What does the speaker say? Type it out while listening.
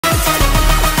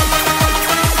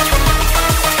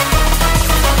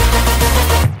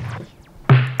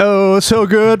Oh, so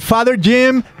good. Father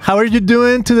Jim, how are you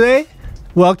doing today?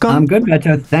 Welcome. I'm good,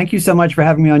 Beto. Thank you so much for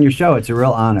having me on your show. It's a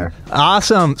real honor.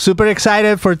 Awesome. Super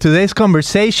excited for today's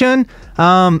conversation.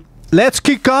 Let's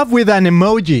kick off with an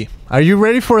emoji. Are you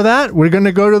ready for that? We're going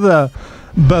to go to the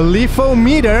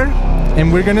Belief-O-meter,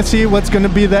 and we're going to see what's going to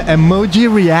be the emoji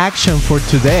reaction for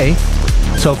today.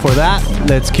 So for that,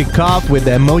 let's kick off with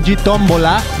the emoji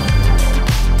tombola.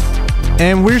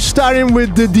 And we're starting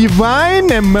with the divine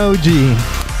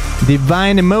emoji.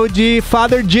 Divine emoji.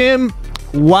 Father Jim,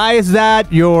 why is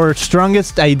that your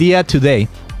strongest idea today?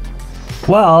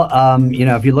 Well,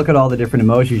 if you look at all the different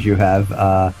emojis you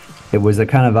have, it was a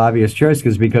kind of obvious choice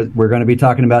because we're going to be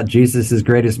talking about Jesus's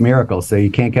greatest miracle. So you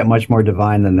can't get much more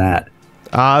divine than that.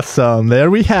 Awesome.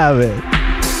 There we have it.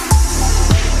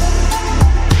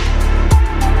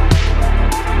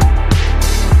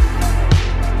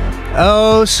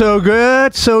 Oh, so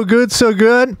good, so good, so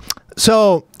good.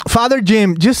 So, Father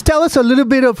Jim, just tell us a little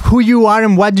bit of who you are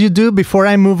and what you do before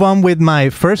I move on with my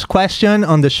first question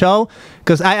on the show,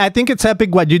 because I think it's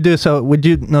epic what you do. So would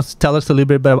you tell us a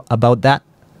little bit about that?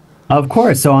 Of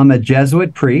course. So I'm a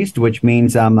Jesuit priest, which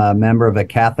means I'm a member of a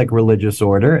Catholic religious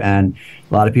order. And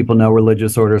a lot of people know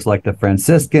religious orders like the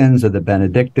Franciscans or the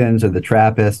Benedictines or the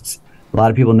Trappists. A lot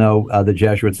of people know the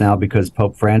Jesuits now because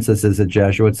Pope Francis is a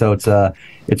Jesuit. So it's a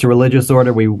religious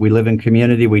order. We live in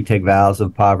community. We take vows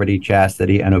of poverty,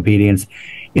 chastity, and obedience.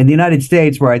 In the United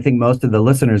States, where I think most of the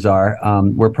listeners are,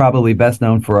 we're probably best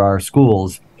known for our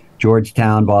schools: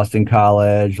 Georgetown, Boston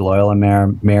College, Loyola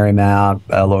Marymount,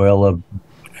 Loyola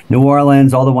New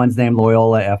Orleans, all the ones named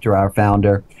Loyola after our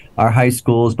founder, our high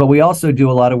schools. But we also do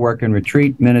a lot of work in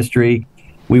retreat ministry.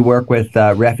 We work with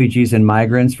refugees and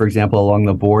migrants, for example, along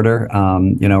the border,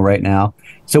 right now.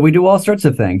 So we do all sorts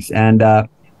of things. And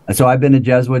so I've been a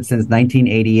Jesuit since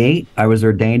 1988. I was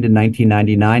ordained in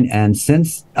 1999. And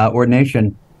since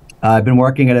ordination, I've been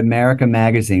working at America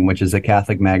Magazine, which is a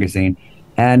Catholic magazine,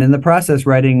 and in the process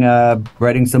writing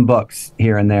some books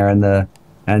here and there,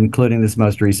 including this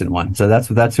most recent one. So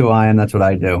that's who I am. That's what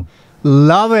I do.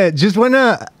 Love it.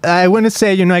 I wanna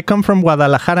say, I come from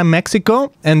Guadalajara,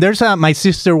 Mexico, and there's my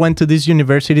sister went to this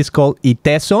university. It's called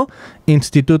ITESO,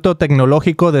 Instituto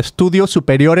Tecnológico de Estudios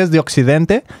Superiores de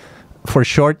Occidente, for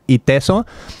short, ITESO.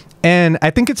 And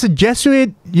I think it's a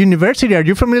Jesuit university. Are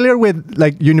you familiar with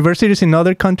universities in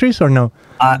other countries or no?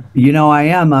 I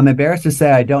am. I'm embarrassed to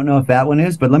say I don't know if that one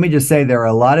is, but let me just say there are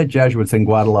a lot of Jesuits in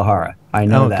Guadalajara. I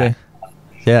know that.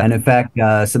 Yeah. And in fact,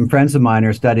 some friends of mine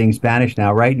are studying Spanish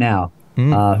right now,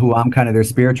 who I'm kind of their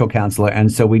spiritual counselor.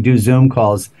 And so we do Zoom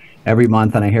calls every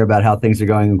month, and I hear about how things are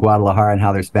going in Guadalajara and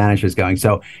how their Spanish is going.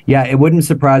 So, yeah, it wouldn't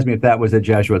surprise me if that was a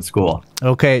Jesuit school.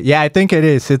 Okay. Yeah, I think it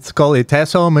is. It's called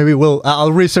ITESO. Maybe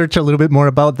I'll research a little bit more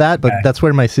about that, but that's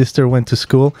where my sister went to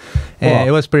school. And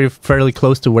it was fairly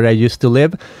close to where I used to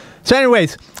live. So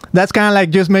anyways, that's kind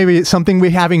of just maybe something we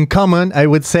have in common, I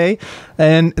would say.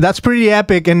 And that's pretty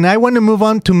epic. And I want to move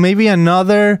on to maybe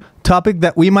another topic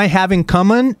that we might have in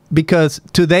common, because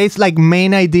today's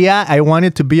main idea, I want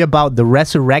it to be about the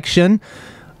resurrection,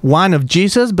 one of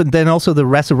Jesus, but then also the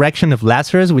resurrection of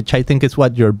Lazarus, which I think is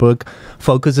what your book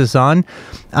focuses on.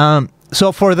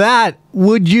 So for that,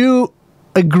 would you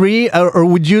agree, or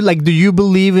would you do you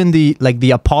believe in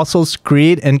the Apostles'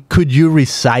 Creed, and could you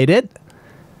recite it?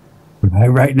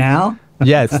 Right now?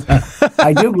 Yes.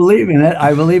 I do believe in it.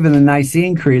 I believe in the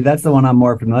Nicene Creed. That's the one I'm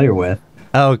more familiar with.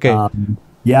 Oh, okay.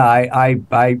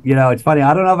 It's funny.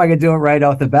 I don't know if I could do it right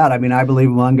off the bat. I mean, I believe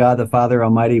in one God, the Father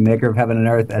Almighty, maker of heaven and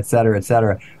earth, et cetera, et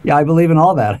cetera. Yeah, I believe in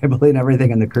all that. I believe in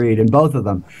everything in the Creed, in both of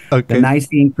them. Okay. The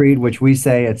Nicene Creed, which we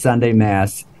say at Sunday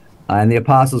Mass, and the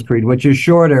Apostles' Creed, which is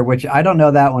shorter, which I don't know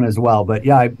that one as well. But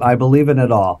yeah, I believe in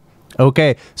it all.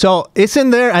 Okay, so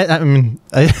isn't there, I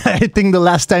think the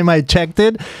last time I checked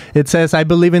it, it says, I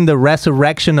believe in the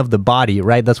resurrection of the body,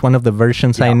 right? That's one of the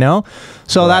versions I know.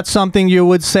 So that's something you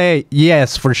would say,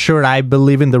 yes, for sure, I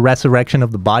believe in the resurrection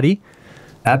of the body?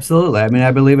 Absolutely. I mean,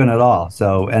 I believe in it all.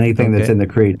 So anything that's in the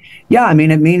Creed. Yeah, I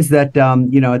mean, it means that,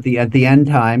 at the end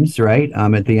times, right?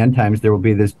 At the end times, there will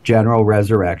be this general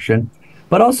resurrection.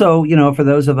 But also, for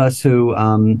those of us who,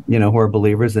 who are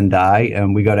believers and die,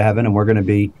 and we go to heaven, and we're going to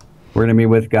be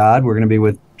with God. We're going to be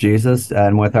with Jesus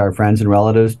and with our friends and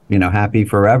relatives, happy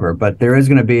forever. But there is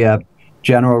going to be a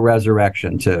general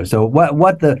resurrection too. So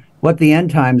what the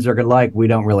end times are like, we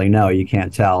don't really know. You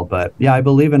can't tell. But yeah, I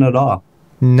believe in it all.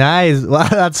 Nice. Wow,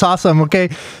 that's awesome. Okay.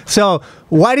 So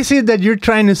what is it that you're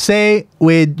trying to say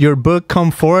with your book,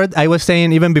 Come Forth? I was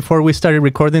saying even before we started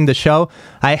recording the show,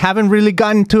 I haven't really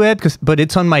gotten to it, but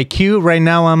it's on my queue. Right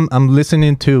now I'm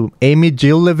listening to Amy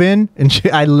Jill Levin, and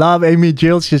I love Amy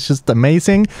Jill. She's just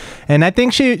amazing. And I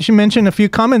think she mentioned a few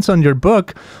comments on your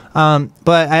book.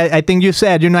 But I think you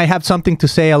said, I have something to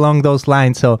say along those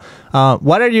lines. So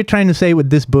what are you trying to say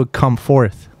with this book, Come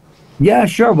Forth? Yeah,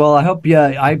 sure. Well, I hope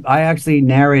I actually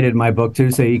narrated my book too,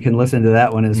 so you can listen to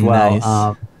that one as well. Nice.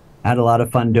 I had a lot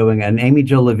of fun doing it. And Amy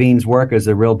Jill Levine's work is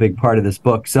a real big part of this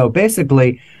book. So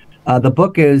basically, the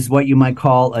book is what you might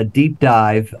call a deep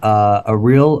dive, a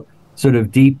real sort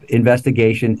of deep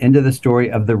investigation into the story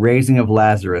of the raising of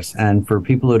Lazarus. And for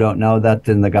people who don't know, that's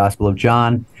in the Gospel of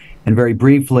John. And very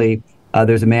briefly,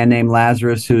 there's a man named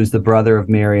Lazarus who's the brother of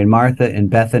Mary and Martha in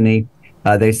Bethany.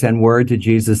 They send word to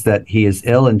Jesus that he is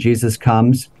ill, and Jesus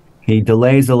comes. He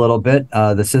delays a little bit.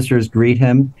 The sisters greet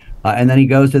him, and then he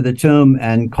goes to the tomb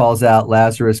and calls out,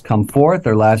 Lazarus, come forth,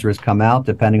 or Lazarus, come out,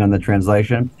 depending on the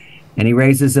translation, and he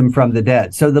raises him from the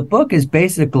dead. So the book is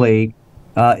basically,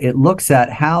 it looks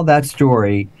at how that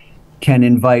story can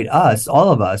invite us, all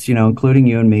of us, including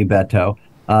you and me, Beto,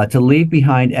 to leave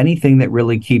behind anything that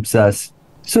really keeps us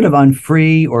sort of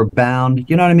unfree or bound.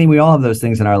 You know what I mean? We all have those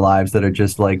things in our lives that are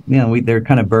just like, they're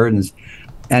kind of burdens.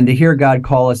 And to hear God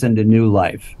call us into new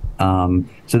life.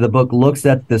 So the book looks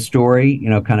at the story,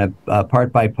 kind of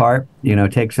part by part,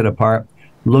 takes it apart,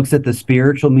 looks at the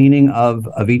spiritual meaning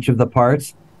of each of the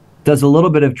parts, does a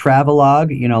little bit of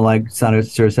travelogue, like sort of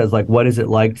says, like, what is it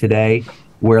like today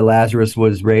where Lazarus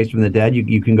was raised from the dead?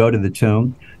 You can go to the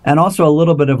tomb. And also a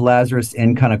little bit of Lazarus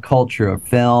in kind of culture, of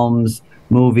films,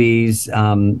 movies,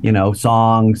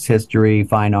 songs, history,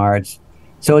 fine arts.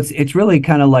 So it's really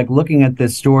kind of like looking at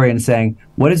this story and saying,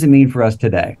 what does it mean for us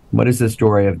today? What does the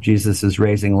story of Jesus'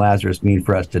 raising Lazarus mean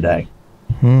for us today?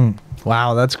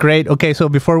 Wow, that's great. Okay, so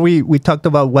before we talked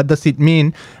about what does it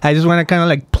mean, I just want to kind of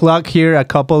like plug here a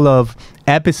couple of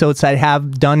episodes I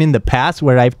have done in the past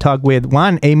where I've talked with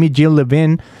Amy Jill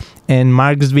Levin and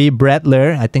Marks V.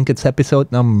 Bretler. I think it's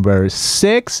episode number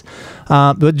 6.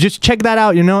 But just check that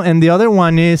out, And the other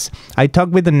one is I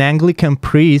talked with an Anglican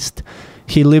priest.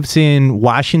 He lives in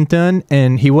Washington,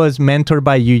 and he was mentored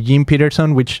by Eugene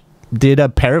Peterson, which did a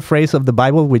paraphrase of the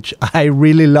Bible, which I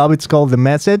really love. It's called The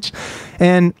Message.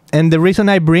 And the reason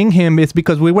I bring him is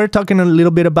because we were talking a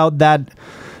little bit about that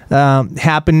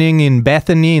happening in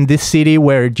Bethany, in this city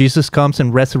where Jesus comes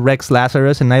and resurrects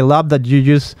Lazarus. And I love that you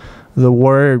use the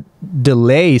word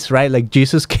delays, right? Like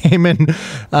Jesus came and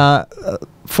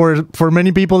for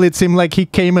many people, it seemed like he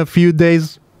came a few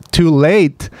days too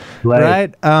late.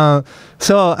 Right?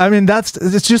 So, I mean,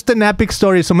 it's just an epic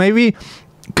story. So maybe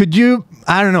could you,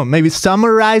 I don't know, maybe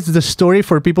summarize the story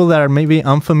for people that are maybe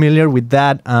unfamiliar with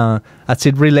that as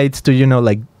it relates to,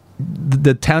 like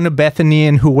the town of Bethany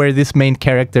and who were these main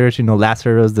characters,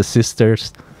 Lazarus, the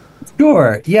sisters.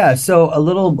 Sure. Yeah. So a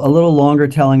little longer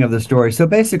telling of the story. So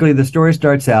basically the story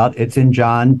starts out, it's in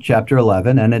John chapter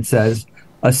 11, and it says,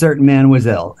 a certain man was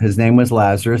ill. His name was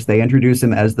Lazarus. They introduce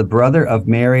him as the brother of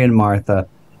Mary and Martha.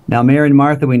 Now, Mary and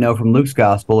Martha, we know from Luke's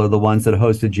gospel, are the ones that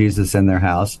hosted Jesus in their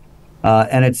house.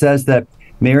 And it says that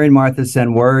Mary and Martha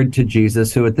send word to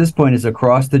Jesus, who at this point is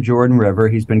across the Jordan River.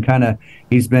 He's been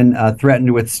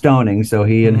threatened with stoning, so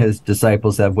he and his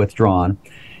disciples have withdrawn.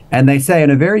 And they say in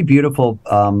a very beautiful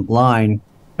line,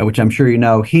 which I'm sure you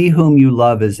know, he whom you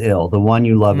love is ill, the one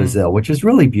you love is ill, which is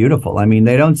really beautiful. I mean,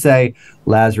 they don't say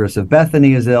Lazarus of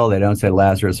Bethany is ill. They don't say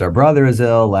Lazarus, our brother, is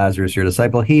ill. Lazarus, your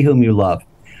disciple, he whom you love.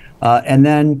 And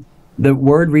then the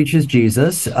word reaches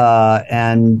Jesus,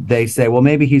 and they say, well,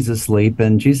 maybe he's asleep.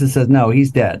 And Jesus says, no,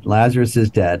 he's dead. Lazarus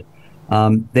is dead.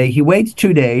 He waits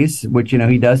 2 days, which,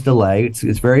 he does delay.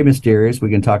 It's very mysterious. We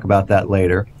can talk about that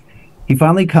later. He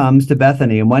finally comes to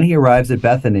Bethany, and when he arrives at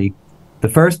Bethany, the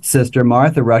first sister,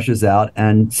 Martha, rushes out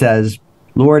and says,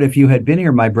 Lord, if you had been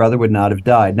here, my brother would not have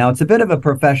died. Now, it's a bit of a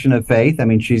profession of faith. I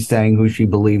mean, she's saying who she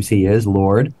believes he is,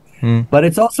 Lord. But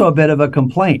it's also a bit of a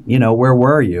complaint. Where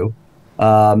were you?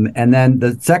 And then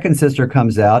the second sister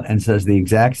comes out and says the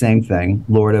exact same thing.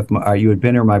 Lord, if you had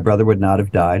been here, my brother would not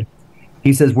have died.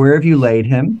 He says, where have you laid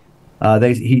him?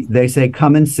 They say,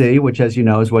 come and see, which, as you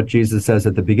know, is what Jesus says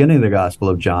at the beginning of the Gospel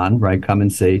of John, right? Come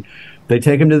and see. They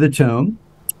take him to the tomb.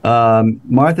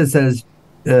 Martha says,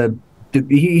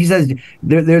 he says,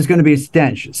 there's going to be a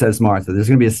stench, says Martha. There's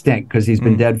going to be a stink because he's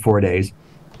been dead 4 days.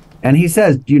 And he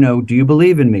says, do you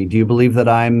believe in me? Do you believe that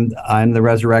I'm the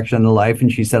resurrection and the life?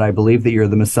 And she said, I believe that you're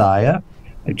the Messiah.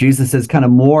 And Jesus says kind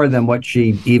of more than what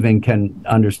she even can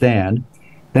understand.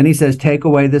 Then he says, take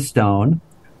away the stone.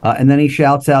 And then he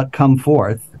shouts out, "Come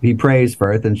forth." He prays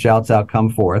first and shouts out, "Come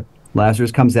forth."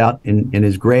 Lazarus comes out in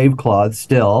his grave clothes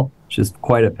still, which is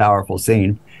quite a powerful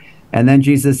scene. And then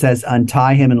Jesus says,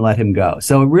 "Untie him and let him go."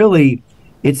 So really,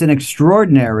 it's an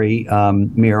extraordinary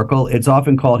miracle. It's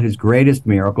often called his greatest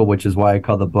miracle, which is why I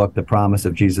call the book "The Promise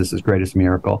of Jesus' Greatest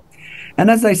Miracle." And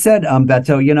as I said,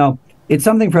 Beto, it's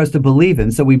something for us to believe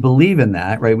in. So we believe in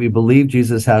that, right? We believe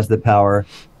Jesus has the power,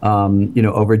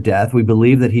 over death. We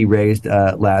believe that he raised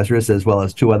Lazarus as well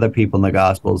as two other people in the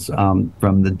Gospels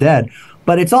from the dead.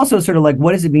 But it's also sort of like,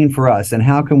 what does it mean for us? And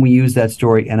how can we use that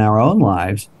story in our own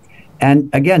lives? And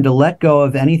again, to let go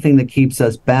of anything that keeps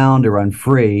us bound or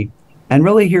unfree and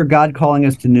really hear God calling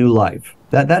us to new life.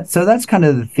 So that's kind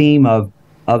of the theme of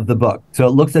the book. So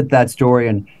it looks at that story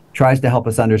and tries to help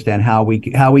us understand how we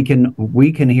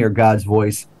can hear God's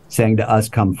voice saying to us,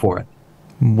 "Come forth."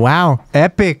 Wow,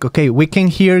 epic. Okay, we can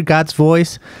hear God's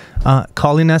voice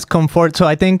calling us come forth. So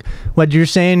I think what you're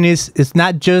saying is it's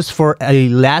not just for a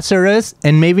Lazarus,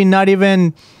 and maybe not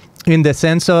even in the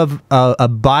sense of a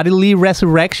bodily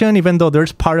resurrection, even though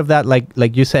there's part of that,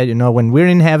 like you said, when we're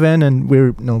in heaven and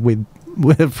we're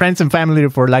with friends and family,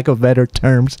 for lack of better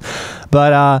terms,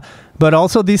 but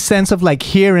also this sense of like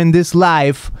here in this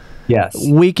life, yes,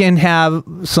 we can have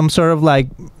some sort of like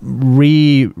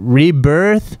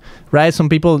rebirth, right? Some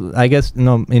people, I guess,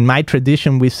 in my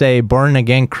tradition, we say born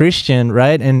again Christian,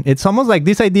 right? And it's almost like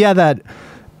this idea that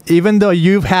even though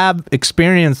you have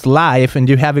experienced life and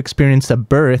you have experienced a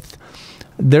birth,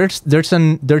 there's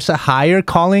a higher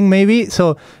calling, maybe.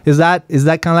 So is that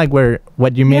kind of like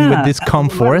what you mean with this come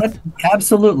forth?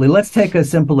 Absolutely. Let's take a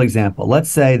simple example. Let's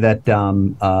say that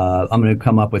I'm going to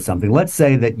come up with something. Let's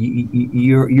say that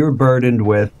you're burdened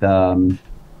with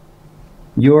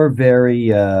you're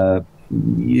very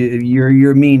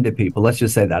you're mean to people. Let's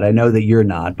just say that. I know that you're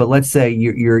not, but let's say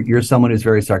you're someone who's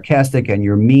very sarcastic and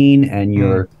you're mean and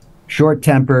you're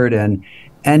short-tempered and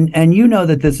you know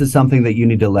that this is something that you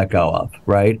need to let go of,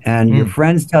 right? And your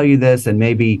friends tell you this, and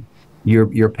maybe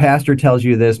your pastor tells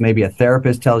you this, maybe a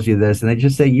therapist tells you this, and they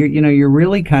just say you're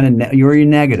really kind of you're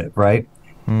negative, right?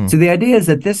 So the idea is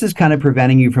that this is kind of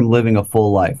preventing you from living a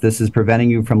full life. This is preventing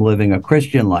you from living a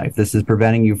Christian life. This is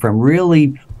preventing you from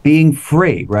really being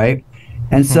free, right?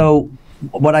 And so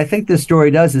what I think this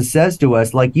story does is says to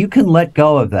us, like, you can let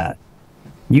go of that.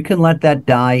 You can let that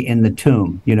die in the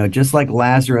tomb, just like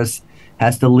Lazarus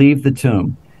has to leave the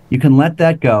tomb. You can let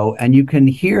that go, and you can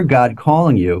hear God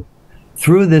calling you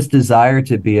through this desire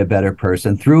to be a better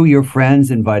person, through your friends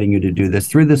inviting you to do this,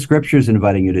 through the scriptures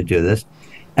inviting you to do this,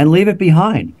 and leave it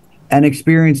behind and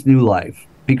experience new life.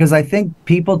 Because I think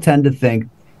people tend to think,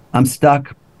 I'm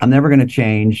stuck, I'm never going to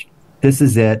change, this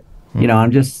is it.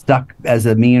 I'm just stuck as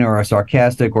a mean or a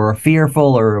sarcastic or a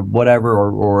fearful or whatever,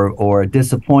 or a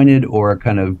disappointed or a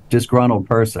kind of disgruntled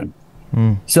person.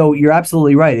 So you're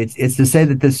absolutely right. It's to say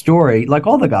that this story, like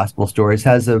all the gospel stories,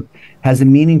 has a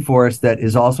meaning for us that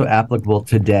is also applicable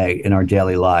today in our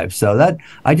daily lives. So that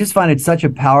I just find it such a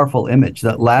powerful image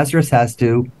that Lazarus has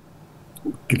to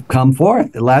come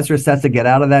forth. Lazarus has to get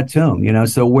out of that tomb.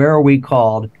 So where are we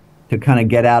called to kind of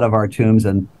get out of our tombs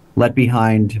and let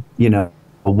behind,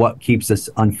 what keeps us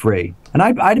unfree? And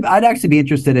I'd actually be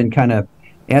interested in kind of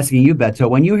asking you, Beto,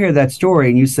 when you hear that story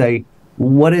and you say,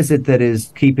 what is it that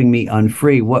is keeping me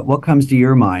unfree? What comes to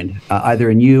your mind, either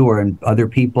in you or in other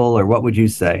people, or what would you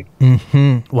say?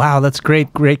 Wow, that's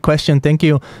great question. Thank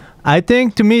you. I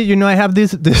think to me, I have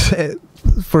this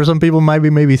for some people might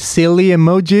be maybe silly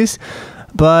emojis,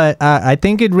 but I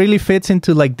think it really fits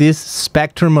into like this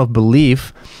spectrum of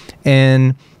belief.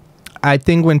 And I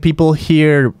think when people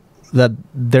hear that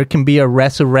there can be a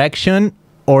resurrection,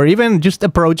 or even just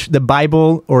approach the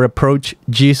Bible or approach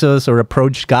Jesus or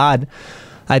approach God,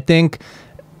 I think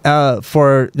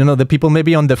for the people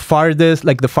maybe on the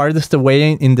farthest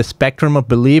away in the spectrum of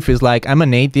belief is like, I'm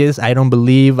an atheist, I don't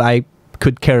believe, I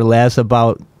could care less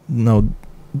about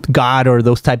God or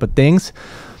those type of things.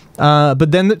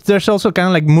 But then there's also kind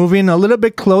of like moving a little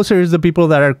bit closer is the people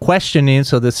that are questioning,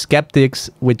 so the skeptics,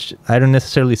 which I don't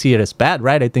necessarily see it as bad,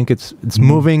 right? I think it's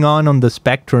moving on the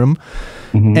spectrum.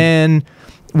 And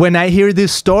when I hear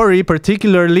this story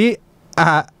particularly,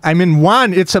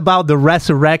 one, it's about the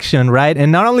resurrection, right? And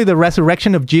not only the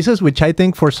resurrection of Jesus, which I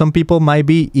think for some people might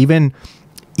be even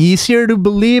easier to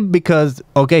believe because,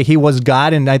 okay, he was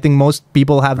God, and I think most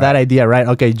people have that idea, right?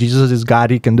 Okay, Jesus is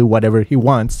God, he can do whatever he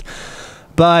wants.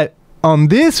 But on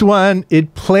this one,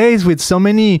 it plays with so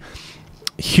many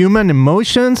human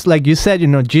emotions. Like you said,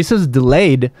 Jesus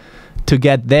delayed to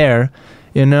get there,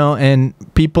 and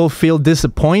people feel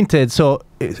disappointed. So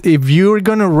if you're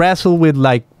going to wrestle with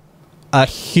like a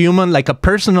human, like a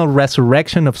personal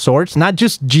resurrection of sorts, not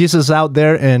just Jesus out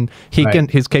there and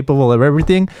he's capable of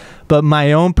everything, but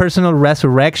my own personal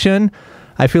resurrection.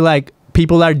 I feel like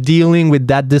people are dealing with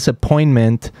that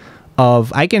disappointment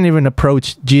of, I can't even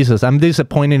approach Jesus. I'm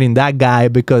disappointed in that guy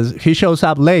because he shows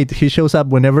up late. He shows up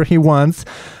whenever he wants.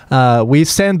 We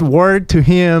send word to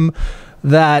him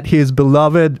that his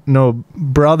beloved,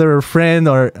 brother or friend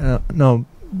or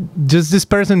just this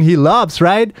person he loves,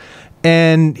 right?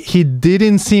 And he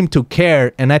didn't seem to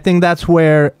care. And I think that's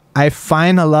where I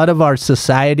find a lot of our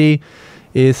society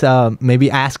is maybe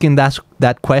asking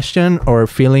that question or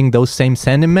feeling those same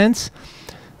sentiments.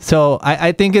 So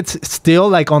I think it's still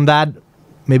like on that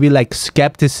maybe like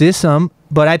skepticism.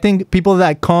 But I think people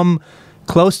that come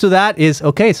close to that is,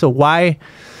 okay, so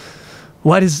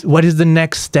what is the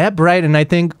next step, right? And I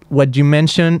think what you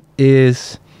mentioned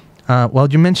is,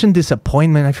 you mentioned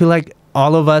disappointment. I feel like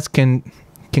all of us can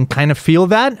kind of feel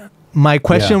that. My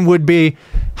question would be,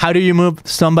 how do you move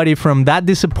somebody from that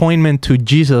disappointment to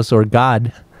Jesus or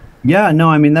God? Yeah, no,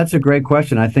 I mean, that's a great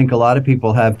question. I think a lot of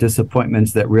people have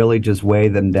disappointments that really just weigh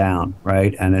them down,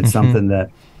 right? And it's something that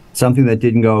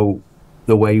didn't go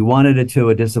the way you wanted it to,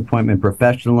 a disappointment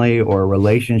professionally or a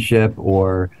relationship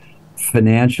or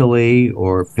financially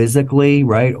or physically,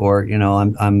 right? Or,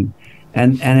 and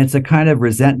it's a kind of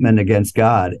resentment against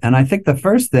God. And I think the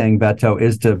first thing, Beto,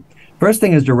 is to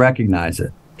recognize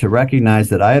it, to recognize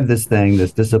that I have this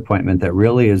disappointment that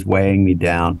really is weighing me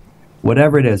down,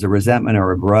 whatever it is, a resentment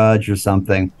or a grudge or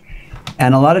something.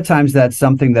 And a lot of times that's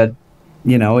something that,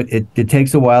 it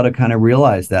takes a while to kind of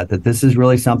realize that this is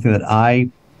really something that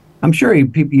I'm sure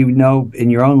you in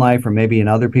your own life or maybe in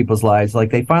other people's lives, like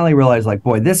they finally realize like,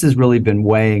 boy, this has really been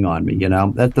weighing on me,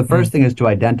 That the first thing is to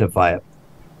identify it.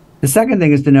 The second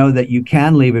thing is to know that you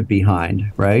can leave it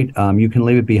behind, right? You can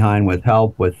leave it behind with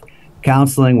help, with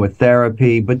counseling, with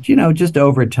therapy, but, just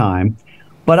over time.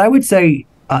 But I would say,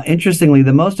 interestingly,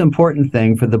 the most important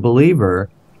thing for the believer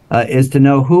is to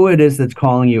know who it is that's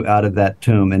calling you out of that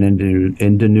tomb and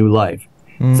into new life.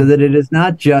 So that it is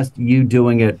not just you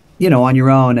doing it, on your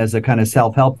own as a kind of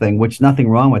self-help thing, which nothing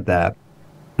wrong with that,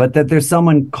 but that there's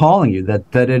someone calling you,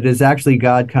 that it is actually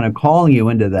God kind of calling you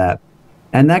into that.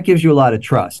 And that gives you a lot of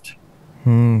trust.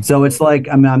 So it's like,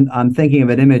 I'm thinking of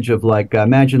an image of like,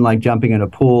 imagine like jumping in a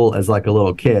pool as like a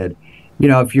little kid.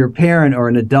 If your parent or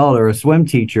an adult or a swim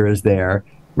teacher is there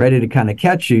ready to kind of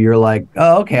catch you, you're like,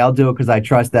 oh, okay, I'll do it because I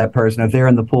trust that person. If they're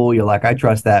in the pool, you're like, I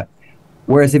trust that.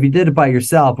 Whereas if you did it by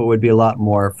yourself, it would be a lot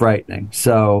more frightening.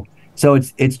 So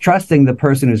it's trusting the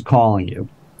person who's calling you.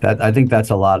 I think that's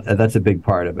a big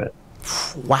part of it.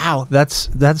 Wow,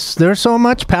 there's so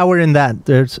much power in that.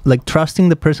 There's like trusting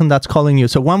the person that's calling you.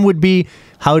 So one would be,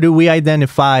 how do we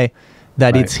identify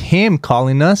that it's him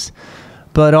calling us?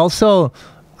 But also,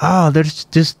 there's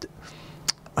just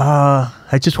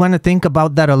I just want to think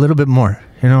about that a little bit more.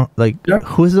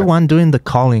 Who's the one doing the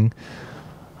calling?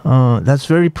 That's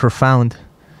very profound.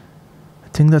 I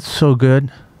think that's so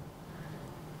good.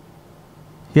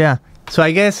 Yeah. So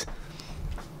I guess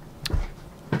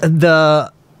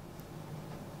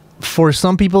for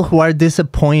some people who are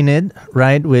disappointed,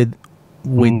 right, with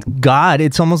God,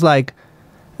 it's almost like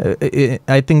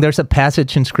I think there's a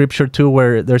passage in Scripture too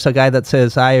where there's a guy that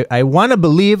says, "I want to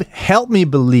believe, help me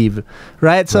believe,"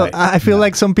 right? So I feel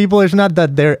like some people, it's not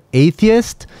that they're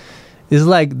atheist; it's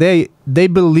like they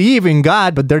believe in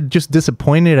God, but they're just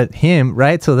disappointed at Him,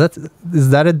 right? So that's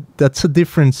a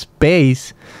different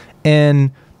space,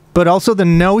 but also the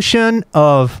notion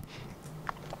of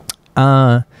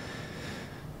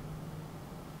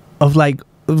like,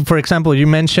 for example, you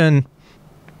mentioned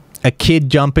a kid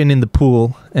jumping in the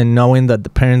pool and knowing that the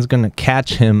parent's going to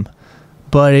catch him.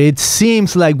 But it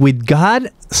seems like with God,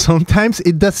 sometimes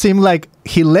it does seem like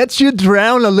He lets you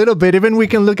drown a little bit. Even we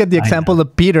can look at the example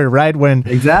of Peter, right? When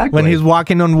he's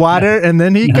walking on water and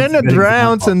then he kind of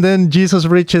drowns and then Jesus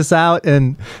reaches out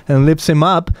and lifts him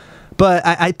up. But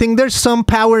I think there's some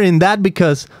power in that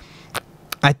because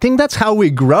I think that's how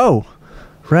we grow,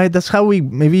 right? That's how we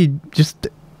maybe just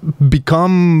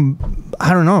become,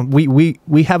 I don't know,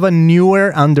 we have a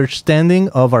newer understanding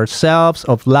of ourselves,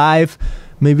 of life,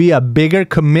 maybe a bigger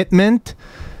commitment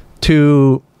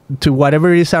to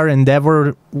whatever is our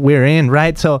endeavor we're in,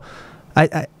 right? So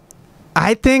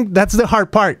I think that's the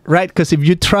hard part, right? Because if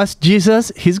you trust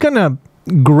Jesus, He's gonna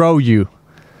grow you.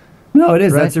 No, it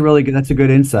is. Right? That's a good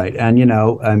insight.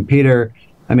 And Peter,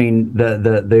 I mean,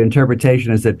 the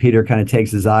interpretation is that Peter kind of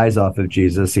takes his eyes off of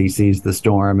Jesus. He sees the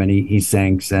storm and he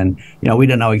sinks. And, we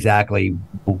don't know exactly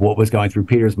what was going through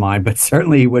Peter's mind, but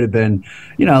certainly he would have been,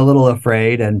 a little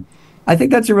afraid. And I think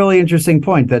that's a really interesting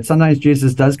point, that sometimes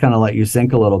Jesus does kind of let you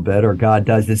sink a little bit, or God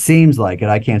does. It seems like it.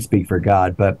 I can't speak for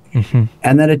God, but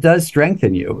and that it does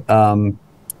strengthen you. And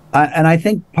I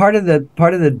think part of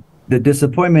the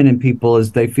disappointment in people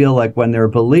is they feel like when they're a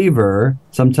believer,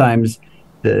 sometimes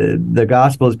the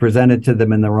gospel is presented to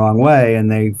them in the wrong way,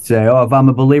 and they say, "Oh, if I'm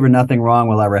a believer, nothing wrong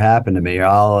will ever happen to me.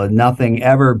 Or nothing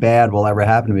ever bad will ever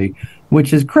happen to me,"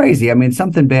 which is crazy. I mean,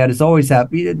 something bad is always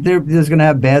happening. There's going to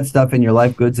have bad stuff in your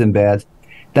life, goods and bads.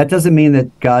 That doesn't mean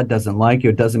that God doesn't like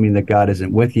you. It doesn't mean that God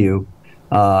isn't with you.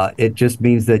 It just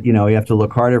means that, you have to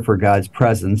look harder for God's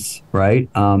presence, right?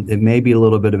 It may be a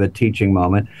little bit of a teaching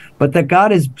moment, but that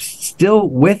God is still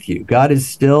with you. God is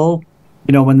still,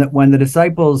 when the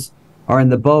disciples are in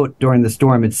the boat during the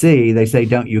storm at sea, they say,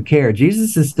 "Don't you care?"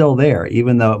 Jesus is still there,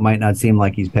 even though it might not seem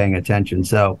like he's paying attention.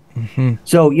 So,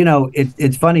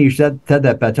 it's funny you said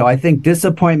that, Beto. I think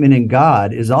disappointment in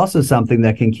God is also something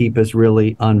that can keep us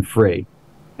really unfree,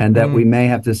 and that we may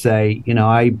have to say,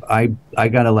 I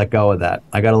got to let go of that.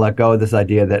 I got to let go of this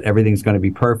idea that everything's going to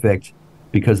be perfect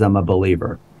because I'm a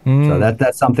believer. So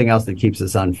that's something else that keeps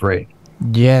us unfree.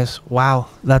 Yes. Wow.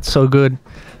 That's so good.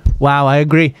 Wow. I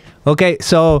agree. Okay.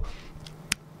 So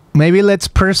maybe let's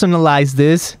personalize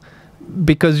this,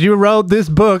 because you wrote this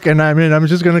book, and I mean, I'm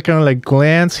just going to kind of like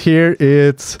glance here.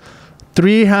 It's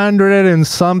 300 and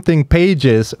something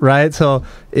pages, right? So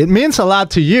it means a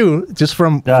lot to you, just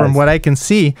from what I can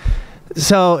see.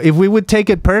 So if we would take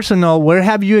it personal, where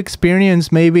have you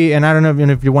experienced maybe, and I don't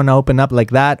know if you want to open up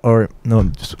like that, or no,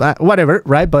 just whatever,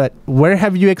 right? But where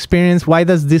have you experienced, why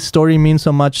does this story mean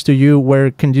so much to you?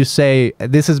 Where can you say,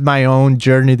 this is my own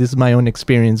journey, this is my own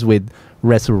experience with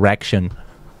resurrection?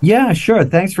 Yeah, sure.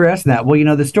 Thanks for asking that.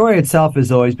 Well, the story itself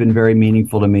has always been very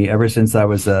meaningful to me ever since I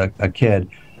was a kid.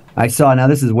 I saw, now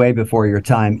this is way before your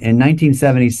time, in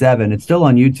 1977, it's still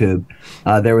on YouTube,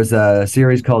 there was a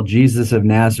series called Jesus of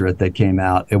Nazareth that came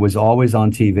out. It was always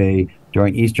on TV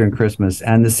during Easter and Christmas,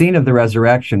 and the scene of the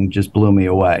resurrection just blew me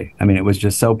away. I mean, it was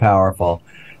just so powerful,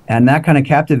 and that kind of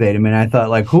captivated me, and I thought,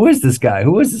 like, who is this guy?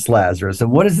 Who is this Lazarus? And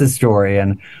what is this story?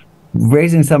 And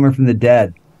raising someone from the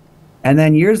dead. And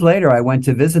then years later, I went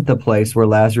to visit the place where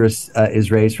Lazarus is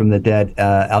raised from the dead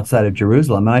outside of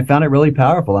Jerusalem, and I found it really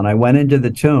powerful. And I went into the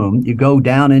tomb. You go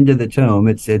down into the tomb.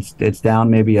 It's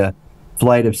down maybe a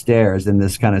flight of stairs in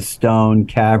this kind of stone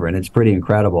cavern. It's pretty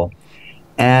incredible.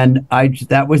 And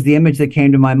that was the image that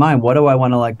came to my mind. What do I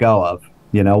want to let go of?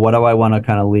 What do I want to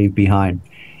kind of leave behind?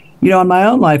 In my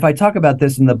own life, I talk about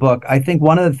this in the book. I think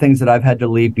one of the things that I've had to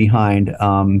leave behind,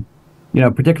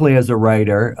 particularly as a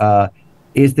writer,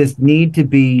 is this need to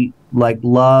be like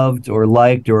loved or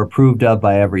liked or approved of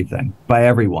by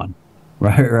everyone,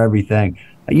 right? Or everything.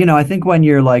 I think when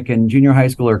you're like in junior high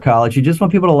school or college, you just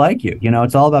want people to like you.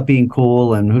 It's all about being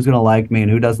cool and who's going to like me and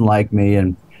who doesn't like me.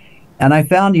 And I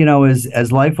found,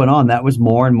 as life went on, that was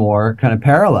more and more kind of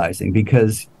paralyzing,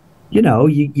 because,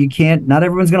 you can't, not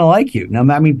everyone's going to like you. Now,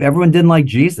 I mean, everyone didn't like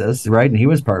Jesus, right? And he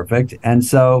was perfect. And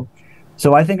so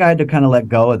I think I had to kind of let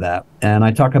go of that. And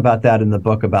I talk about that in the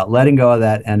book, about letting go of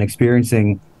that and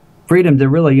experiencing freedom to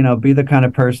really, be the kind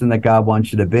of person that God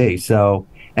wants you to be. So,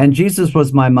 and Jesus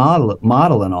was my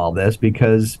model in all this,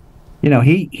 because,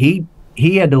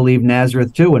 he had to leave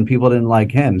Nazareth too when people didn't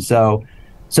like him. So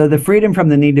the freedom from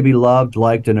the need to be loved,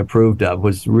 liked, and approved of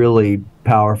was really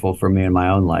powerful for me in my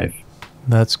own life.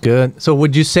 That's good. So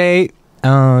would you say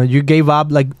you gave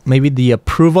up like maybe the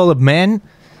approval of men?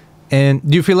 And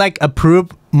do you feel like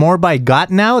approved more by God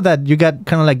now, that you got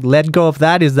kind of like let go of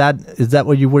that? Is that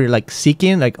what you were like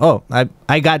seeking? Like, oh,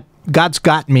 God's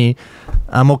got me.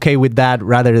 I'm okay with that,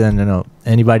 rather than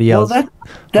anybody else. Well,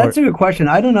 that's a good question.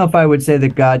 I don't know if I would say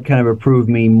that God kind of approved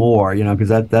me more, because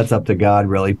that's up to God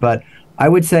really. But I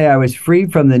would say I was free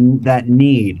from that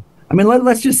need. I mean,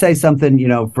 let's just say something,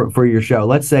 for your show.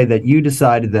 Let's say that you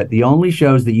decided that the only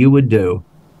shows that you would do,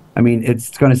 I mean,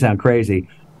 it's going to sound crazy,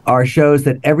 are shows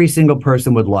that every single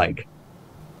person would like.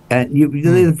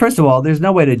 And first of all, there's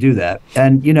no way to do that.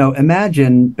 And,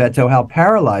 imagine, Beto, how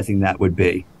paralyzing that would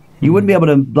be. You wouldn't be able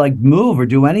to like move or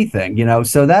do anything,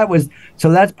 So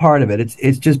that's part of it.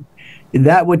 It's just,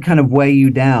 that would kind of weigh you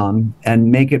down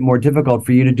and make it more difficult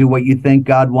for you to do what you think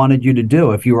God wanted you to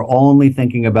do if you were only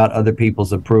thinking about other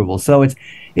people's approval. So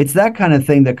it's that kind of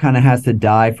thing that kind of has to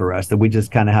die for us, that we just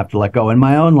kind of have to let go. In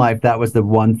my own life, that was the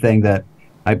one thing that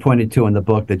I pointed to in the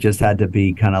book that just had to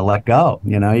be kind of let go.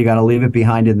 You got to leave it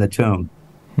behind in the tomb.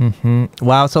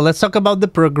 Wow. So let's talk about the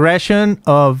progression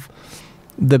of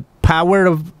the power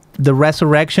of the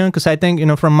resurrection, because I think,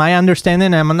 from my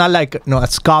understanding, I'm not like, a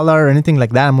scholar or anything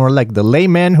like that. I'm more like the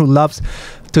layman who loves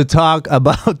to talk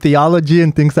about theology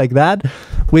and things like that.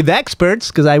 with experts,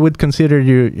 because I would consider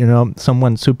you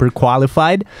someone super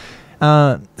qualified.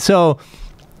 So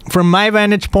from my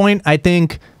vantage point, I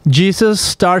think Jesus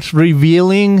starts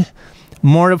revealing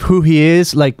more of who he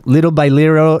is, like little by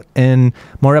little, and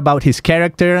more about his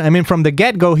character. I mean, from the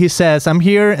get-go, he says, I'm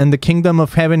here and the kingdom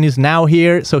of heaven is now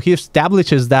here. So he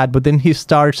establishes that, but then he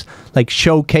starts like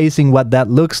showcasing what that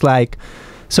looks like.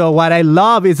 So what I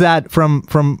love is that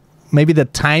from maybe the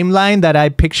timeline that I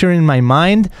picture in my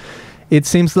mind, it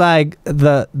seems like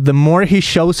the more he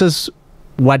shows us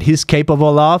what he's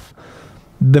capable of,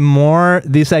 the more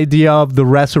this idea of the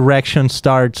resurrection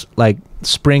starts like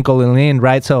sprinkling in,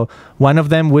 right? So one of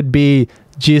them would be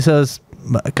Jesus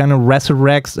kind of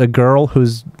resurrects a girl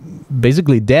who's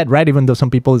basically dead, right? Even though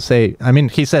some people say, I mean,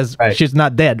 he says she's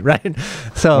not dead, right?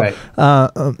 So,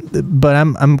 but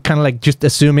I'm kind of like just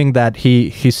assuming that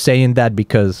he's saying that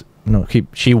because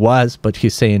she was, but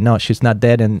he's saying no, she's not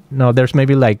dead, and no, there's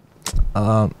maybe like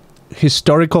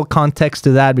historical context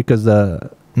to that because the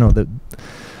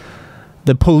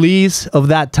police of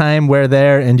that time were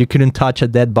there and you couldn't touch a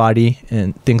dead body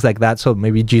and things like that. So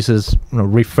maybe Jesus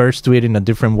refers to it in a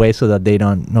different way so that they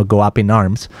don't go up in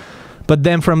arms. But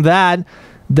then from that,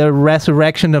 the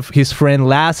resurrection of his friend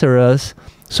Lazarus.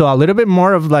 So a little bit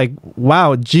more of like,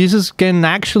 wow, Jesus can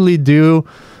actually do,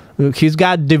 he's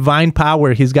got divine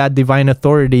power, he's got divine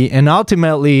authority, and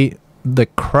ultimately the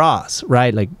cross,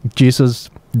 right? Like Jesus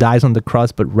dies on the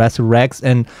cross but resurrects.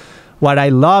 And what I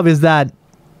love is that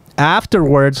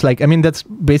afterwards, like, I mean, that's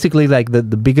basically like the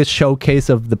biggest showcase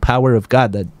of the power of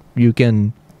God, that you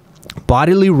can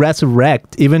bodily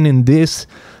resurrect even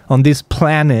on this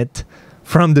planet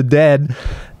from the dead.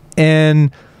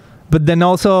 But then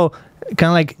also kind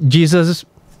of like Jesus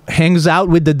hangs out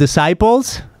with the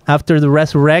disciples after the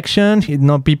resurrection.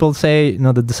 People say,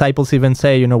 the disciples even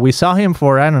say, we saw him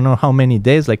for, I don't know how many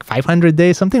days, like 500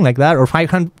 days, something like that, or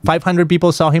 500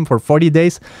 people saw him for 40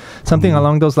 days, something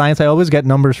along those lines. I always get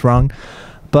numbers wrong.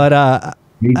 But, I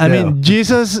mean,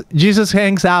 Jesus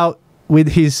hangs out with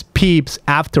his peeps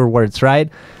afterwards, right?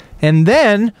 And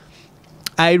then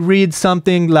I read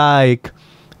something like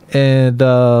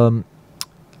the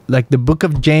book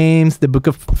of James, the book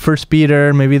of First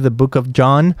Peter, maybe the book of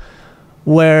John,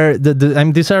 where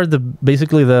these are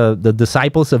basically the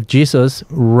disciples of Jesus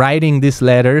writing these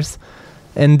letters,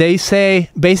 and they say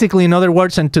basically, in other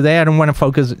words, and today I don't want to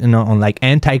focus on like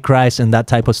Antichrist and that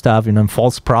type of stuff, and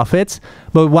false prophets,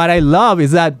 but what I love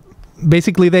is that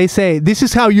basically they say this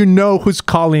is how you know who's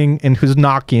calling and who's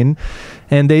knocking,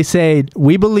 and they say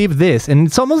we believe this, and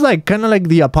it's almost like kind of like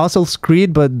the Apostles'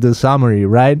 Creed but the summary,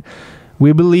 right?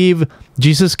 We believe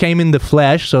Jesus came in the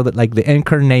flesh, so that like the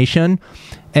incarnation,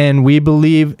 and we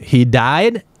believe he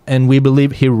died, and we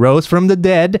believe he rose from the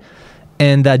dead,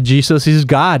 and that Jesus is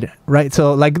God, right?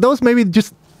 So like those, maybe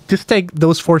just take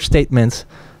those 4 statements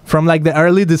from like the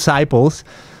early disciples.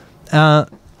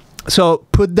 So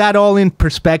put that all in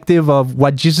perspective of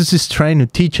what Jesus is trying to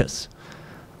teach us,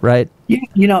 right?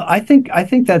 Yeah, I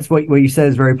think that's what you said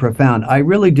is very profound. I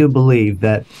really do believe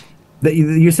that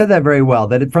you said that very well,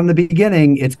 that from the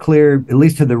beginning, it's clear, at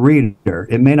least to the reader.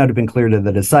 It may not have been clear to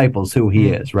the disciples who he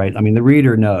is, right? I mean, the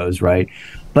reader knows, right?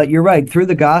 But you're right, through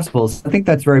the Gospels, I think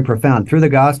that's very profound. Through the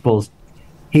Gospels,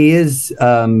 he is,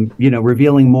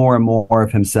 revealing more and more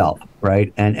of himself,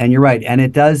 right? And you're right, and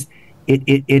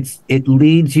it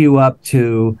leads you up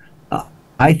to,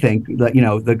 I think,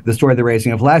 the story of the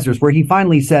raising of Lazarus, where he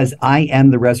finally says, I am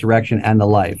the resurrection and the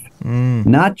life.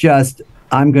 Not just,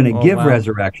 I'm going to give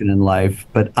resurrection and life,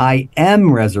 but I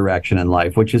am resurrection and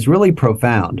life, which is really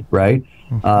profound, right?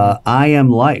 I am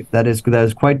life. That is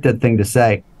quite the thing to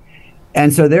say.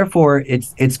 And so therefore,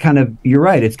 it's kind of, you're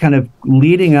right, it's kind of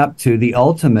leading up to the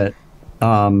ultimate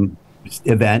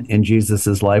event in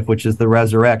Jesus's life, which is the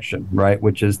resurrection, right?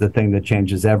 Which is the thing that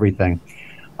changes everything.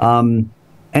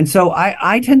 And so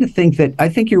I tend to think that, I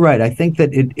think you're right. I think that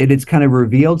it's kind of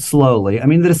revealed slowly. I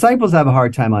mean, the disciples have a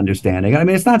hard time understanding. I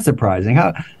mean, it's not surprising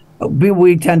how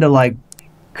we tend to like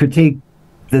critique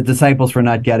the disciples for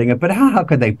not getting it, but how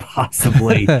could they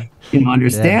possibly,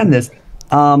 understand this?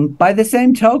 By the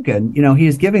same token, he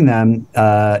is giving them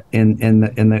in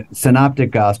the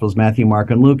synoptic gospels, Matthew, Mark,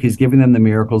 and Luke, he's giving them the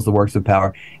miracles, the works of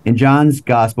power. In John's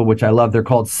gospel, which I love, they're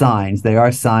called signs. They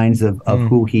are signs of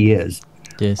who he is.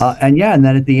 Yes. And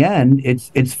then at the end,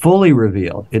 it's fully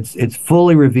revealed. It's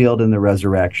fully revealed in the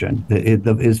resurrection,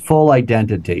 his full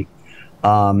identity.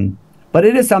 But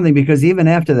it is something, because even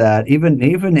after that,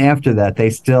 they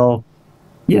still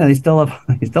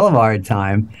have a hard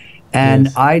time. And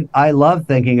yes. I love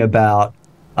thinking about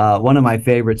one of my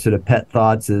favorite sort of pet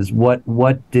thoughts is what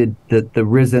did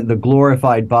the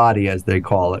glorified body, as they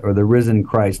call it, or the risen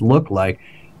Christ look like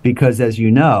because, as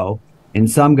you know, in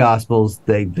some gospels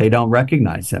they don't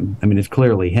recognize him. I mean, it's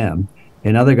clearly him.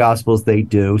 In other gospels they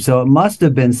do. So it must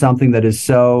have been something that is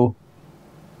so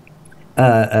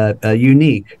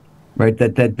unique, right?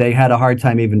 That they had a hard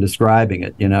time even describing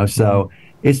it. So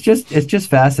it's just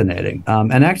fascinating.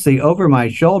 And actually, over my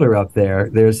shoulder up there,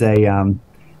 there's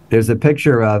a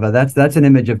picture of that's an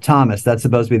image of Thomas. That's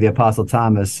supposed to be the Apostle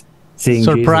Thomas seeing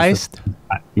surprised. Jesus.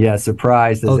 Yeah,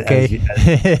 surprised. Okay,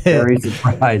 very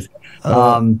surprised.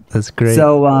 That's great.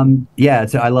 So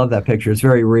I love that picture. It's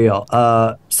very real.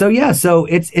 So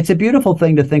it's a beautiful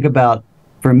thing to think about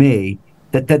for me.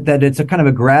 That it's a kind of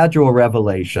a gradual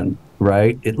revelation,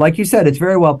 right? Like you said, it's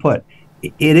very well put.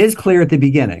 It is clear at the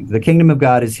beginning. The kingdom of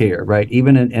God is here, right?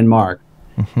 Even in Mark,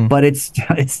 but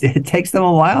it takes them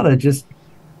a while to just,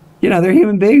 they're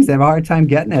human beings. They have a hard time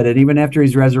getting it. And even after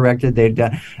he's resurrected,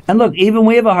 and look, even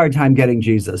we have a hard time getting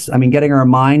Jesus. I mean, getting our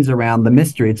minds around the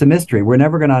mystery. It's a mystery. We're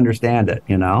never going to understand it,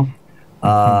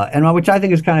 and which I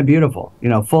think is kind of beautiful.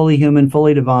 Fully human,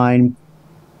 fully divine.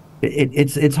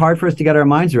 It's hard for us to get our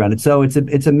minds around it. So it's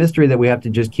a mystery that we have to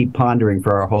just keep pondering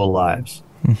for our whole lives.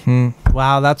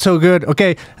 Wow, that's so good.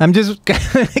 Okay, I'm just kind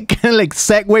of like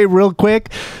segue real quick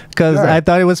because I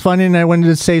thought it was funny and I wanted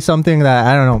to say something that,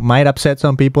 I don't know, might upset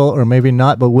some people or maybe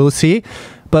not, but we'll see.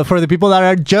 But for the people that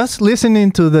are just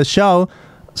listening to the show,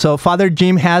 so Father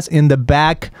Jim has in the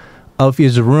back of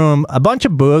his room a bunch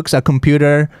of books, a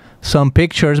computer, some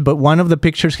pictures, but one of the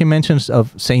pictures he mentions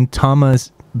of St.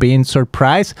 Thomas being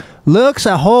surprised looks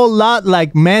a whole lot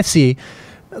like Messi,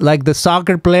 like the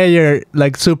soccer player,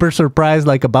 like super surprised,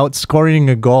 like about scoring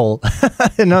a goal.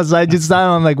 So I just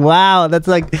thought, I'm like, wow, that's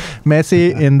like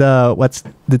Messi in what's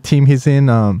the team he's in,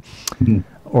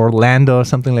 Orlando or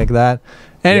something like that.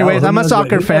 Anyways, I'm a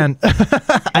soccer fan.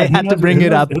 I had to bring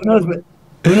it up.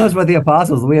 Who knows what the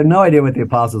apostles? We have no idea what the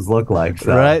apostles look like.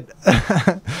 So. Right.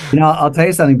 I'll tell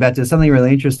you something, Betcha. Something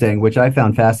really interesting, which I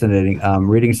found fascinating.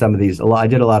 Reading some of these, I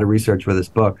did a lot of research for this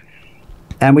book,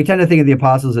 and we tend to think of the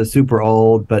apostles as super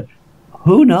old, but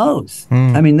who knows?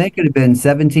 I mean, they could have been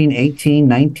 17, 18,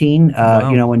 19.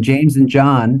 Wow. When James and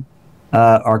John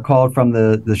are called from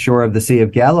the shore of the Sea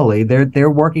of Galilee, they're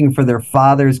working for their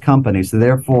father's company. So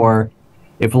therefore,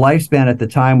 if lifespan at the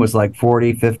time was like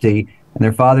 40, 50. And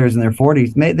their father is in their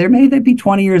 40s, they'd be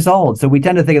 20 years old. So we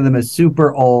tend to think of them as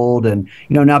super old. And,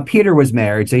 now Peter was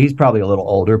married, so he's probably a little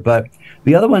older. But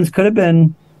the other ones could have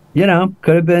been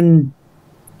 20s,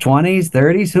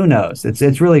 30s. Who knows?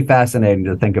 It's really fascinating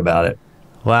to think about it.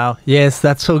 Wow. Yes,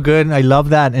 that's so good. I love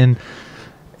that. And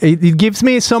it gives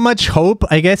me so much hope,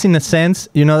 I guess, in a sense,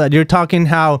 that you're talking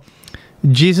how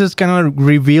Jesus kind of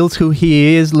reveals who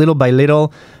he is little by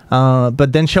little.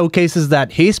 But then showcases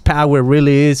that his power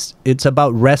really it's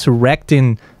about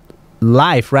resurrecting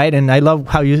life, right? And I love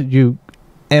how you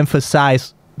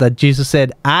emphasize that Jesus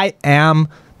said, I am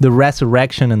the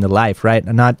resurrection and the life, right?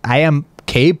 And not, I am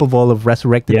capable of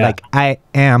resurrecting, like I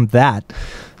am that.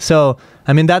 So,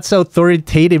 I mean, that's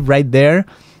authoritative right there.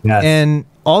 Yes. And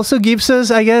also gives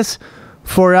us, I guess,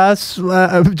 for us,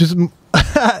 just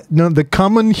the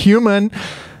common human,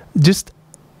 just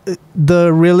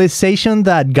the realization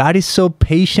that God is so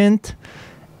patient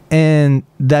and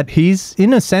that he's,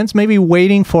 in a sense, maybe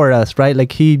waiting for us, right?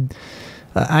 Like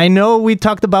I know we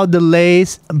talked about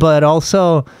delays, but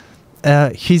also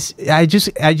I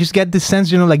just get this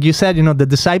sense, like you said, the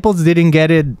disciples didn't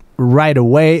get it right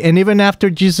away. And even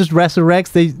after Jesus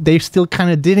resurrects, they still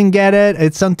kind of didn't get it.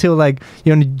 It's until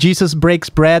Jesus breaks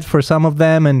bread for some of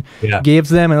them and gives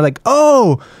them, and they're like,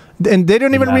 oh, and they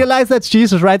don't even realize that's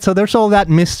Jesus, right? So there's all that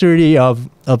mystery of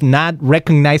not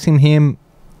recognizing him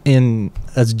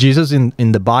as Jesus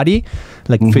in the body,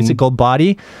 like physical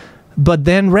body, but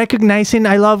then recognizing.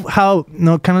 I love how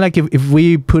kind of like if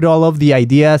we put all of the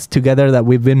ideas together that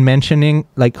we've been mentioning,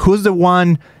 like who's the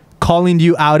one calling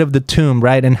you out of the tomb,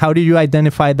 right? And how do you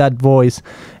identify that voice?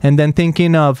 And then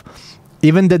thinking of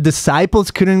even the disciples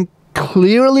couldn't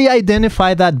clearly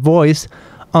identify that voice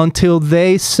until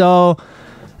they saw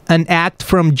an act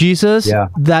from Jesus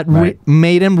that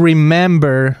made him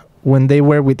remember when they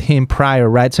were with him prior,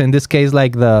 right? So in this case,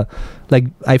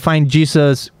 I find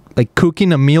Jesus like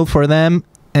cooking a meal for them,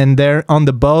 and they're on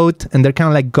the boat, and they're kind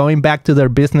of like going back to their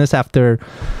business after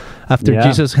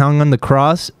Jesus hung on the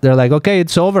cross. They're like, okay,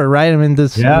 it's over, right? I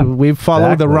mean, we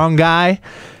followed the wrong guy.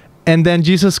 And then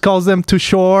Jesus calls them to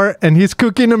shore, and he's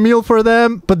cooking a meal for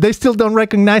them, but they still don't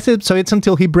recognize it. So it's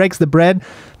until he breaks the bread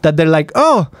that they're like,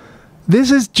 oh,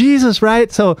 this is Jesus,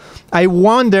 right? So I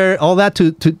wonder, all that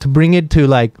to bring it to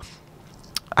like,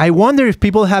 I wonder if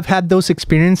people have had those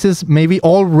experiences maybe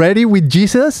already with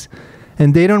Jesus,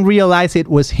 and they don't realize it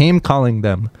was him calling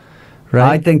them,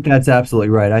 right? I think that's absolutely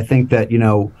right. I think that,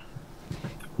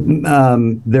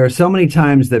 there are so many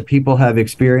times that people have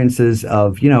experiences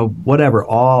of, whatever,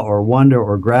 awe or wonder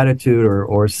or gratitude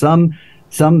or some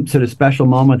sort of special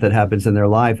moment that happens in their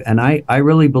life. And I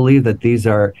really believe that these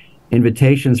are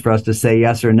invitations for us to say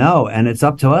yes or no. And it's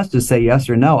up to us to say yes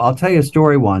or no. I'll tell you a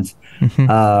story once,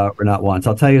 or not once.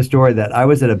 I'll tell you a story that I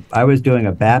was doing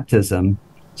a baptism.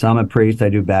 So I'm a priest. I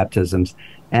do baptisms.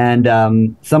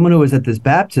 And someone who was at this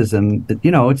baptism,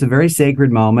 it's a very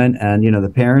sacred moment. And, the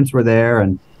parents were there.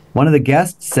 And one of the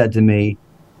guests said to me,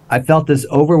 I felt this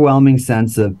overwhelming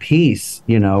sense of peace,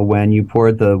 when you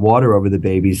poured the water over the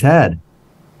baby's head.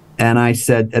 And I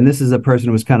said, and this is a person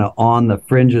who was kind of on the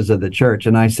fringes of the church.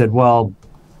 And I said, well,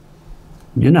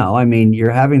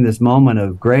 you're having this moment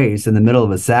of grace in the middle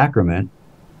of a sacrament.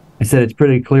 I said, it's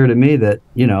pretty clear to me that,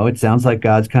 it sounds like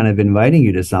God's kind of inviting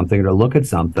you to something or to look at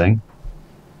something.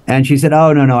 And she said,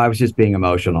 oh, no, I was just being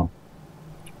emotional.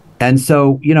 And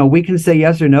so, we can say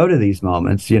yes or no to these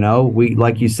moments.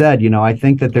 Like you said, I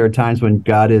think that there are times when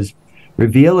God is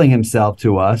revealing himself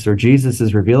to us, or Jesus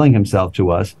is revealing himself to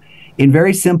us in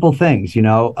very simple things.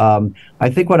 I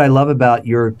think what I love about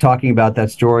you're talking about that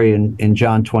story in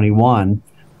John 21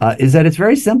 is that it's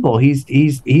very simple. He's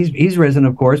risen,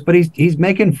 of course, but he's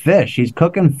making fish. He's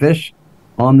cooking fish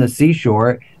on the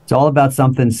seashore. It's all about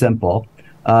something simple.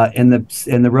 In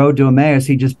the road to Emmaus,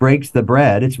 he just breaks the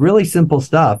bread. It's really simple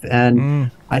stuff,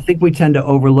 and I think we tend to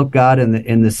overlook God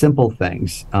in the simple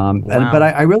things. But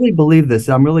I really believe this.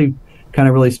 I'm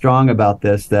really strong about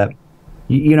this. That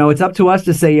it's up to us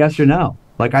to say yes or no.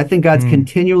 Like, I think God's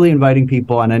continually inviting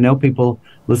people, and I know people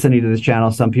listening to this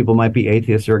channel, some people might be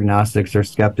atheists or agnostics or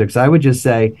skeptics. I would just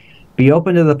say, be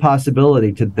open to the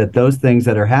possibility that those things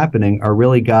that are happening are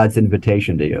really God's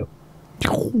invitation to you.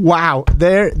 Wow,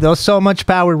 there's so much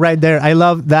power right there. I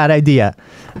love that idea.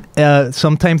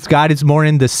 Sometimes God is more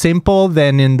in the simple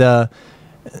than in the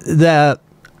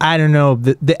I don't know,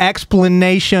 the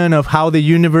explanation of how the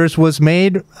universe was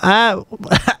made.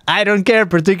 I don't care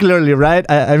particularly, right?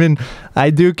 I mean, I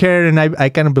do care, and I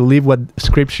kind of believe what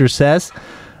Scripture says.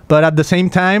 But at the same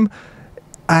time,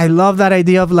 I love that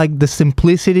idea of like the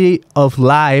simplicity of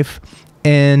life,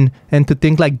 and to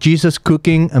think like Jesus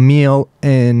cooking a meal.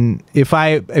 And if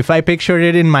I picture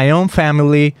it in my own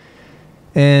family,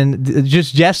 and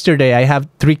just yesterday, I have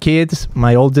 3 kids.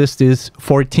 My oldest is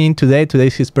 14 today.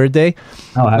 Today's his birthday.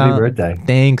 Oh, happy birthday.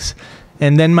 Thanks.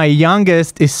 And then my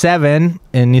youngest is 7,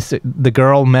 and it's the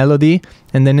girl Melody.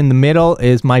 And then in the middle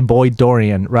is my boy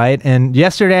Dorian, right? And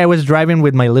yesterday I was driving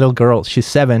with my little girl. She's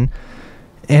 7.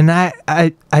 And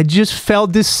I just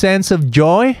felt this sense of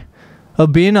joy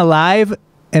of being alive.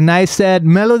 And I said,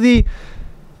 Melody,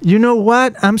 you know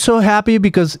what? I'm so happy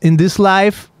because in this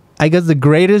life, I guess the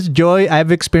greatest joy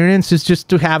I've experienced is just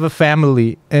to have a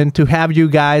family and to have you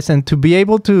guys and to be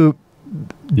able to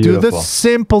do the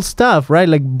simple stuff, right?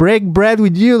 Like break bread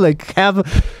with you, like have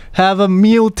a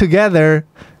meal together.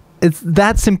 It's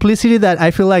that simplicity that I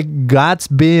feel like God's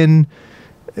in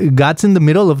the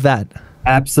middle of that.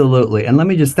 Absolutely. And let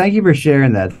me just thank you for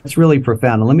sharing that. It's really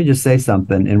profound. And let me just say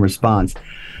something in response.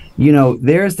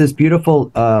 There's this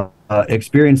beautiful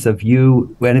experience of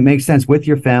you, and it makes sense, with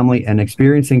your family and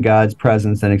experiencing God's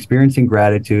presence and experiencing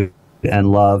gratitude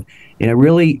and love in a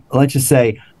really, let's just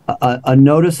say, a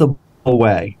noticeable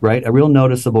way, right? A real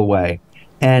noticeable way.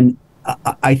 And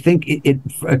I think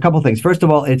a couple things. First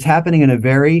of all, it's happening in a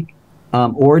very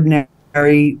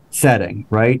ordinary setting,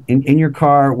 right? In your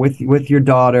car with your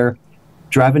daughter,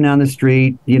 driving down the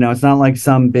street. It's not like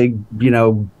some big,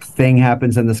 thing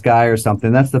happens in the sky or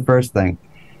something. That's the first thing.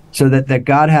 So that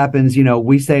God happens,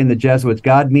 we say in the Jesuits,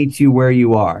 God meets you where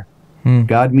you are.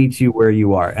 God meets you where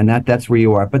you are, and that's where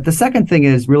you are. But the second thing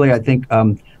is really, I think,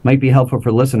 might be helpful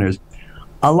for listeners.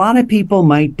 A lot of people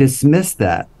might dismiss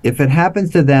that. If it happens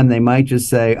to them, they might just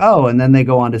say, oh, and then they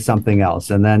go on to something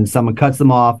else. And then someone cuts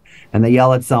them off and they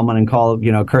yell at someone and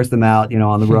curse them out,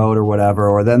 on the road or whatever.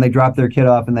 Or then they drop their kid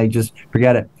off and they just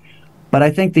forget it. But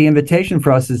I think the invitation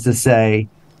for us is to say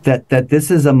that this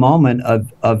is a moment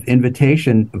of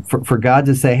invitation for God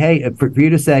to say, hey, for you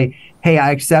to say, hey,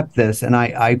 I accept this, and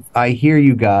I hear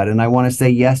you, God, and I want to say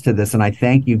yes to this, and I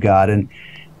thank you, God.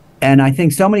 And I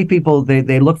think so many people,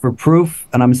 they look for proof,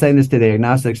 and I'm saying this to the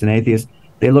agnostics and atheists,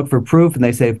 they look for proof, and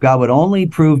they say, if God would only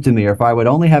prove to me, or if I would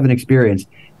only have an experience.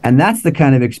 And that's the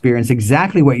kind of experience,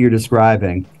 exactly what you're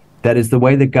describing, that is the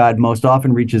way that God most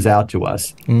often reaches out to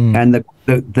us. And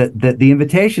the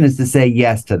invitation is to say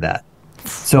yes to that.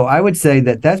 So I would say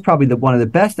that that's probably one of the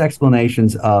best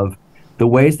explanations of the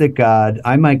ways that God,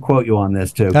 I might quote you on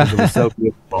this too, because it was so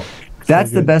beautiful. That's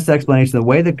the best explanation, the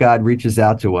way that God reaches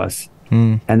out to us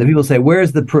And the people say,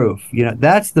 where's the proof?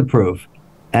 That's the proof.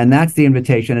 And that's the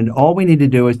invitation. And all we need to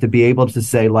do is to be able to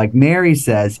say, like Mary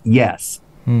says, yes.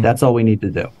 That's all we need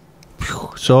to do.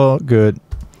 So good.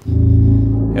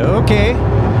 Okay.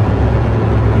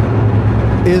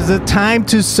 Is it time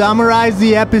to summarize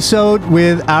the episode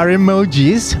with our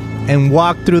emojis and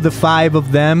walk through the 5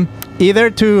 of them, either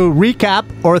to recap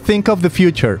or think of the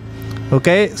future?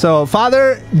 Okay, so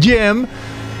Father Jim,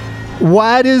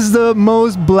 what is the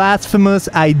most blasphemous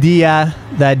idea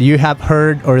that you have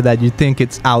heard or that you think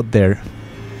it's out there?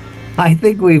 I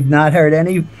think we've not heard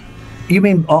any. You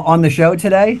mean on the show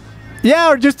today?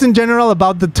 Yeah, or just in general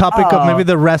about the topic of maybe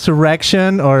the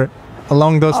resurrection or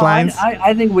along those lines.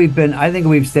 I think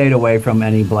we've stayed away from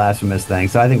any blasphemous thing,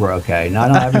 so I think we're okay. No,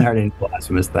 I haven't heard any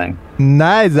blasphemous thing.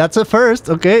 Nice, that's a first.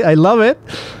 Okay, I love it.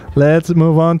 Let's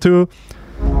move on to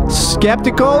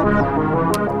skeptical.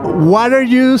 What are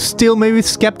you still maybe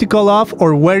skeptical of,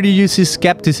 or where do you see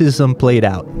skepticism played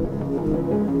out?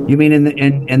 You mean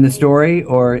in the story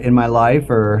or in my life,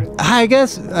 or? I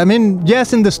guess,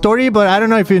 yes, in the story, but I don't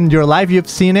know if in your life you've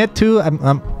seen it too.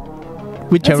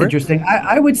 Whichever. That's interesting.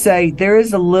 I would say there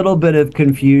is a little bit of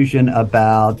confusion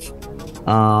about,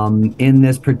 in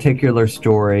this particular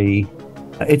story,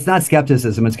 it's not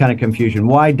skepticism, it's kind of confusion.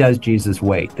 Why does Jesus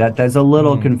wait? There's a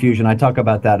little confusion. I talk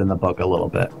about that in the book a little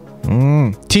bit.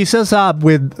 Tease us up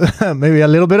with maybe a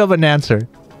little bit of an answer.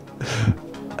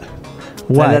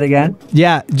 What? Say that again?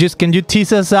 Yeah, just can you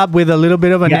tease us up with a little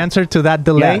bit of an answer to that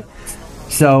delay? Yeah.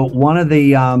 So one of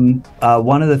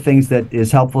the things that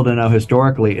is helpful to know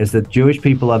historically is that Jewish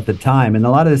people of the time, and a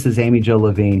lot of this is Amy Jo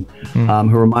Levine,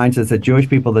 who reminds us that Jewish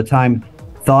people of the time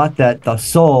thought that the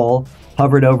soul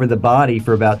hovered over the body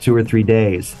for about 2 or 3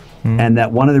 days, and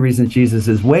that one of the reasons Jesus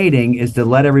is waiting is to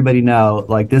let everybody know,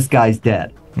 like, this guy's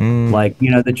dead. Like,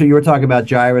 that you were talking about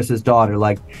Jairus' daughter,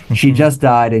 like she just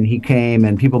died and he came,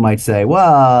 and people might say,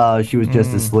 well, she was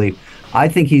just asleep. I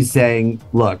think he's saying,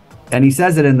 look, and he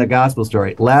says it in the gospel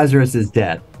story, Lazarus is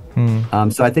dead.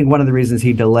 So I think one of the reasons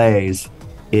he delays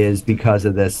is because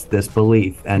of this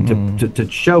belief, and to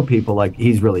show people like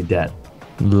he's really dead.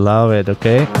 Love it.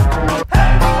 Okay.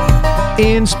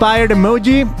 Inspired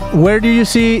emoji. Where do you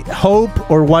see hope,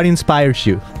 or what inspires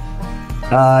you?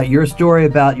 Your story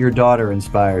about your daughter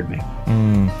inspired me.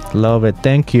 Love it.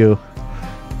 Thank you.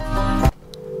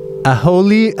 A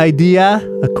holy idea,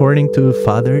 according to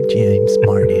Father James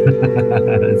Martin.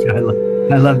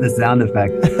 I love the sound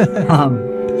effect.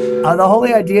 The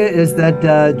holy idea is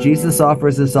that Jesus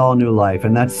offers us all new life,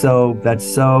 and that's so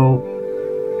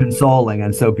consoling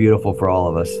and so beautiful for all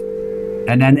of us.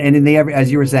 And in the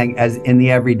as you were saying, as in the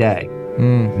everyday,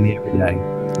 in the everyday.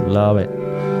 Love it.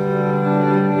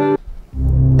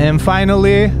 And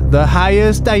finally, the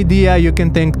highest idea you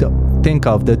can think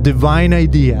of, the divine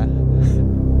idea.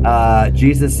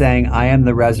 Jesus saying, I am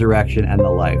the resurrection and the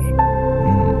life.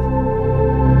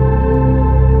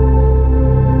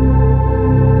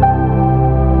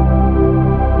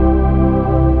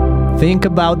 Think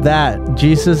about that.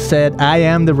 Jesus said, I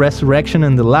am the resurrection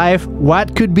and the life.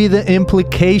 What could be the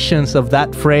implications of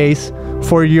that phrase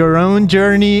for your own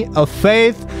journey of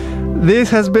faith? This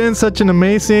has been such an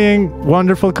amazing,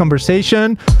 wonderful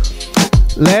conversation.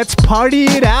 Let's party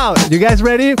it out. You guys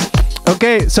ready?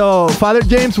 Okay, so Father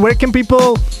James, where can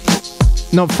people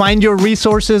find your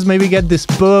resources, maybe get this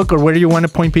book, or where do you want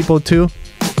to point people to?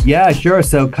 Yeah, sure.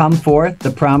 So Come Forth, The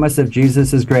Promise of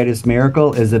Jesus' Greatest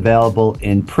Miracle is available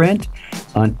in print,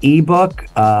 on ebook,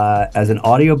 as an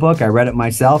audiobook. I read it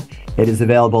myself. It is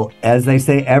available, as they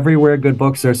say, everywhere good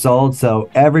books are sold. So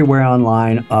everywhere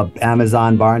online,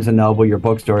 Amazon, Barnes & Noble, your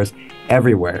bookstores,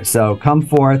 everywhere. So Come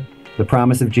Forth, The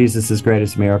Promise of Jesus'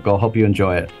 Greatest Miracle. Hope you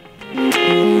enjoy it.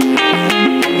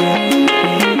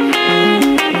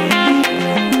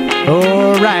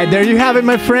 All right, there you have it,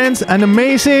 my friends. An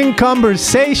amazing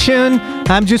conversation.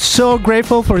 I'm just so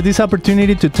grateful for this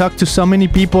opportunity to talk to so many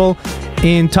people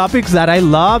in topics that I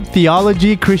love: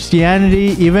 theology,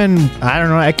 Christianity, even, I don't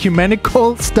know,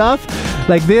 ecumenical stuff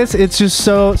like this. It's just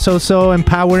so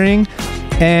empowering.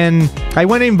 And I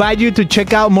want to invite you to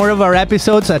check out more of our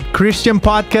episodes at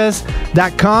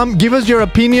ChristianPodcast.com. Give us your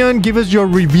opinion, give us your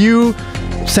review,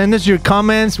 send us your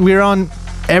comments. We're on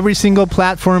every single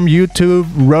platform: YouTube,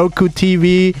 Roku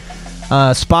TV,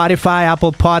 Spotify,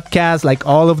 Apple Podcasts, like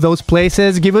all of those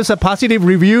places. Give us a positive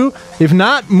review. If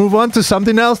not, move on to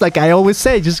something else. Like I always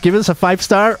say, just give us a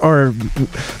 5-star or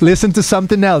listen to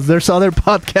something else. There's other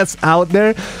podcasts out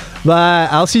there.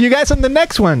 But I'll see you guys on the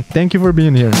next one. Thank you for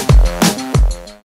being here.